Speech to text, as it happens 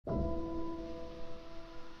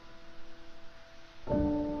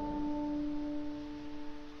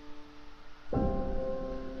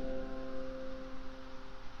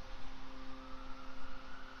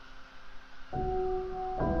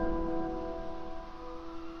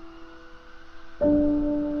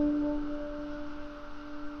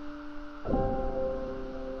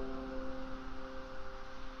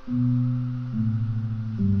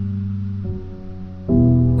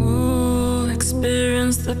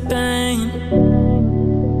pain,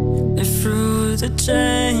 live through the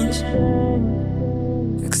change,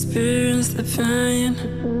 experience the pain,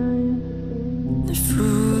 live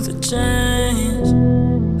through the change.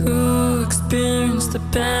 Who experienced the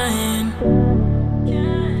pain,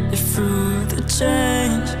 live through the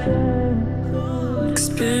change,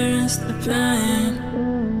 experience the pain,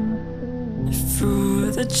 live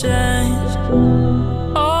through the change.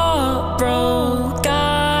 Oh, broke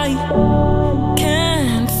guy,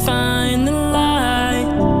 can't find the light.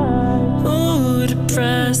 Ooh,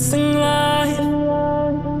 depressing life.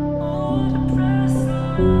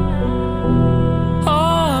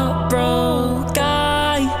 Oh, broke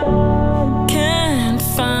guy, can't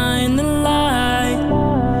find the light.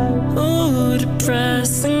 Ooh,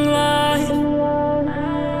 depressing life.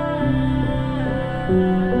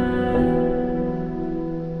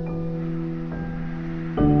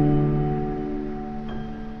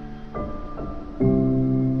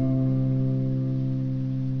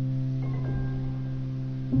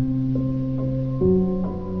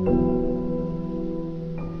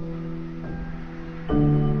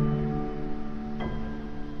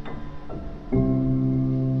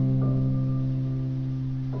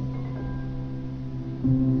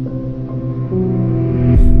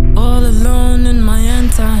 All alone in my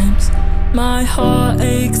end times, my heart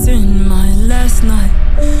aches in my last night.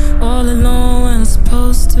 All alone when I'm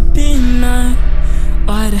supposed to be mine.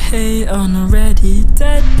 Why the hate on already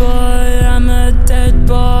dead boy? I'm a dead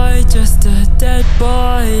boy, just a dead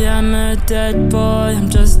boy. I'm a dead boy, I'm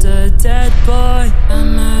just a dead boy.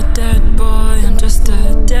 I'm a dead boy, I'm just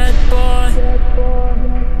a dead boy.